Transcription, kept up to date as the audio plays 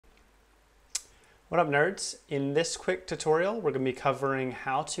What up, nerds? In this quick tutorial, we're going to be covering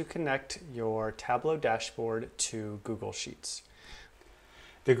how to connect your Tableau dashboard to Google Sheets.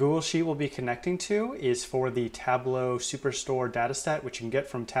 The Google Sheet we'll be connecting to is for the Tableau Superstore dataset, which you can get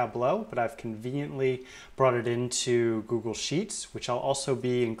from Tableau, but I've conveniently brought it into Google Sheets, which I'll also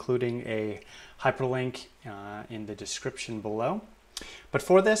be including a hyperlink in the description below. But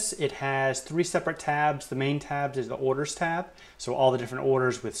for this, it has three separate tabs. The main tab is the Orders tab, so all the different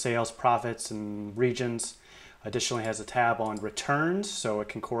orders with sales, profits, and regions. Additionally, it has a tab on Returns, so it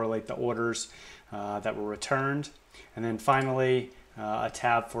can correlate the orders that were returned. And then finally, a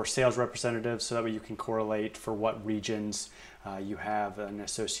tab for Sales Representatives, so that way you can correlate for what regions you have an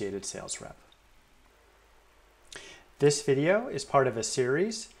associated sales rep. This video is part of a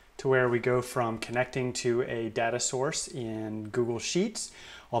series to where we go from connecting to a data source in Google Sheets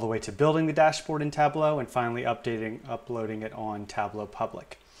all the way to building the dashboard in Tableau and finally uploading it on Tableau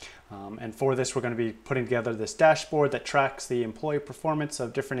Public. And for this, we're going to be putting together this dashboard that tracks the employee performance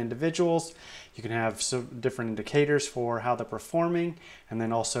of different individuals. You can have some different indicators for how they're performing, and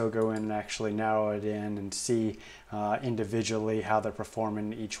then also go in and actually narrow it in and see individually how they're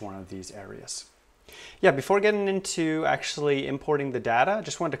performing in each one of these areas. Yeah, before getting into actually importing the data, I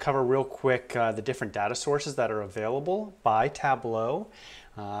just wanted to cover real quick the different data sources that are available by Tableau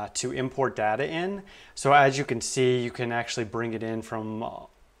to import data in. So as you can see, you can actually bring it in from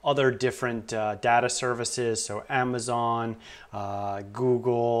other different data services, so Amazon,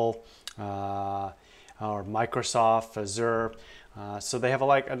 Google, or Microsoft, Azure. So they have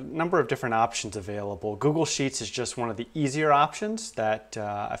a number of different options available. Google Sheets is just one of the easier options that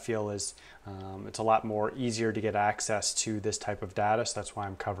I feel is it's a lot more easier to get access to this type of data, so that's why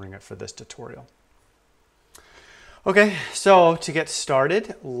I'm covering it for this tutorial. Okay, so to get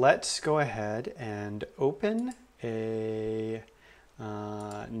started, let's go ahead and open a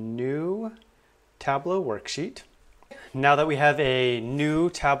new Tableau worksheet. Now that we have a new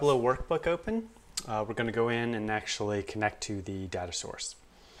Tableau workbook open, we're going to go in and actually connect to the data source.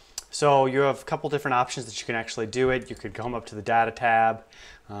 So you have a couple different options that you can actually do it. You could come up to the Data tab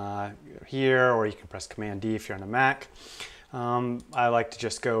here, or you can press Command D if you're on a Mac. I like to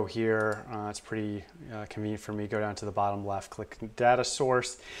just go here. It's pretty convenient for me. Go down to the bottom left, click Data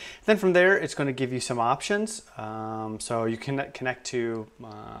Source. Then from there, it's going to give you some options. So you can connect to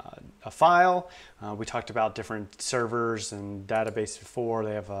a file. We talked about different servers and databases before.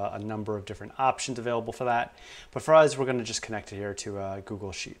 They have a number of different options available for that. But for us, we're going to just connect it here to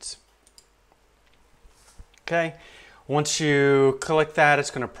Google Sheets. Okay. Once you click that,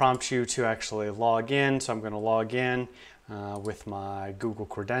 it's going to prompt you to actually log in. So I'm going to log in with my Google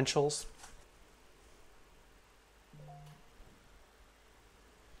credentials.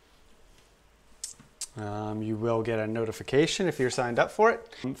 You will get a notification if you're signed up for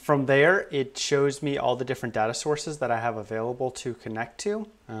it. From there, it shows me all the different data sources that I have available to connect to.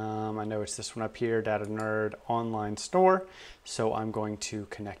 I know it's this one up here, Data Nerd Online Store. So I'm going to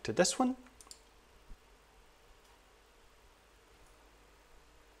connect to this one.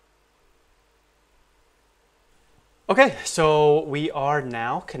 Okay, so we are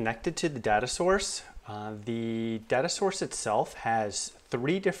now connected to the data source. The data source itself has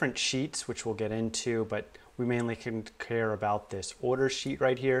three different sheets, which we'll get into, but we mainly can care about this order sheet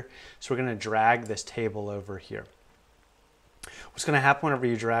right here. So we're going to drag this table over here. What's going to happen whenever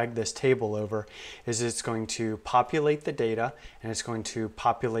you drag this table over is it's going to populate the data and it's going to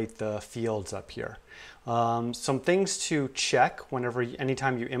populate the fields up here. Some things to check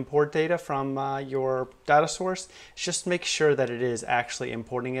anytime you import data from your data source is just make sure that it is actually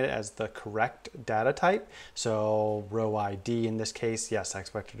importing it as the correct data type. So row ID in this case, yes, I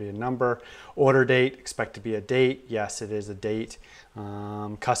expect it to be a number. Order date, expect to be a date. Yes, it is a date.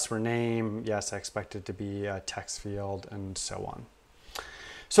 Customer name, yes, I expect it to be a text field, and so on.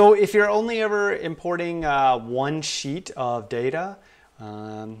 So if you're only ever importing one sheet of data,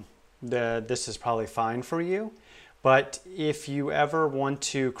 this is probably fine for you. But if you ever want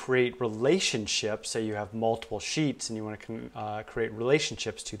to create relationships, say you have multiple sheets and you want to create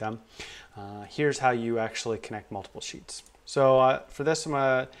relationships to them, here's how you actually connect multiple sheets. So for this, I'm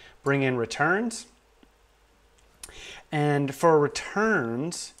going to bring in returns. And for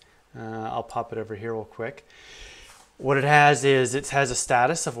returns, I'll pop it over here real quick. What it has is it has a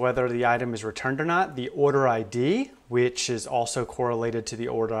status of whether the item is returned or not, the order ID, which is also correlated to the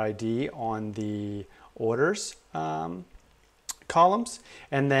order ID on the orders columns,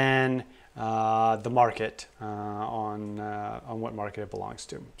 and then the market on what market it belongs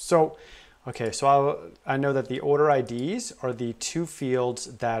to. So, okay, so I know that the order IDs are the two fields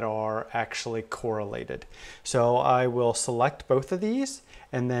that are actually correlated. So I will select both of these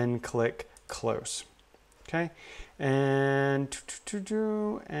and then click close. Okay, and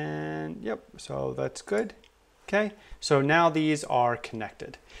yep, so that's good. Okay, so now these are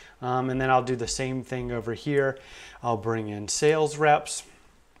connected. And then I'll do the same thing over here. I'll bring in sales reps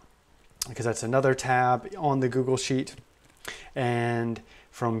because that's another tab on the Google Sheet. And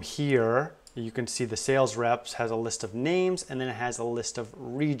from here, you can see the sales reps has a list of names, and then it has a list of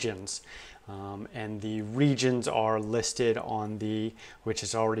regions. And the regions are listed on the, which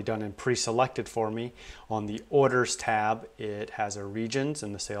is already done and pre-selected for me. On the orders tab, it has a regions,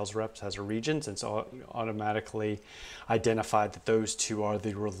 and the sales reps has a regions, and so automatically identified that those two are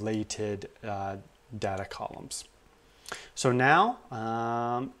the related data columns. So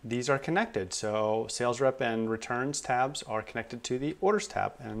now these are connected. So sales rep and returns tabs are connected to the orders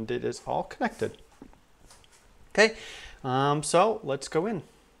tab, and it is all connected. Okay, so let's go in.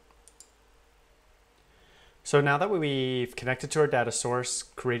 So now that we've connected to our data source,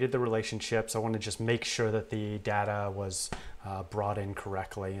 created the relationships, I want to just make sure that the data was brought in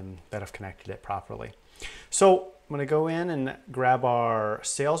correctly and that I've connected it properly. So I'm going to go in and grab our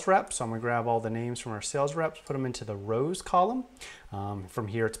sales reps. So I'm going to grab all the names from our sales reps, put them into the rows column. From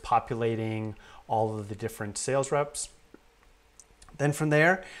here, it's populating all of the different sales reps. Then from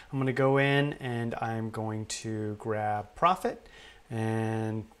there, I'm going to go in and I'm going to grab profit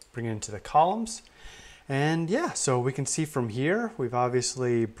and bring it into the columns. And yeah, so we can see from here, we've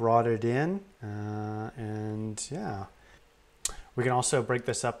obviously brought it in, and yeah. We can also break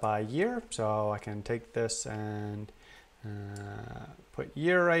this up by year. So I can take this and put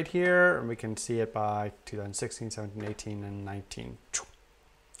year right here, and we can see it by 2016, 17, 18, and 19.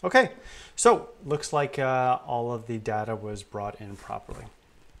 Okay, so looks like all of the data was brought in properly.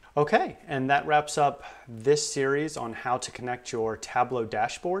 Okay, and that wraps up this series on how to connect your Tableau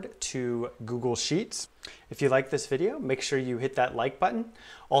dashboard to Google Sheets. If you like this video, make sure you hit that like button.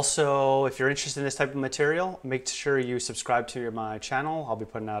 Also, if you're interested in this type of material, make sure you subscribe to my channel. I'll be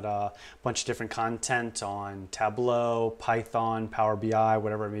putting out a bunch of different content on Tableau, Python, Power BI,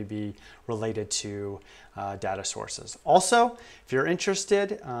 whatever it may be related to data sources. Also, if you're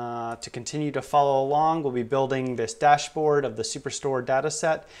interested to continue to follow along, we'll be building this dashboard of the Superstore data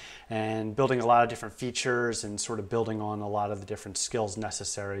set and building a lot of different features and sort of building on a lot of the different skills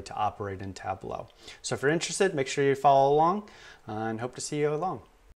necessary to operate in Tableau. So if you're interested, make sure you follow along and hope to see you along.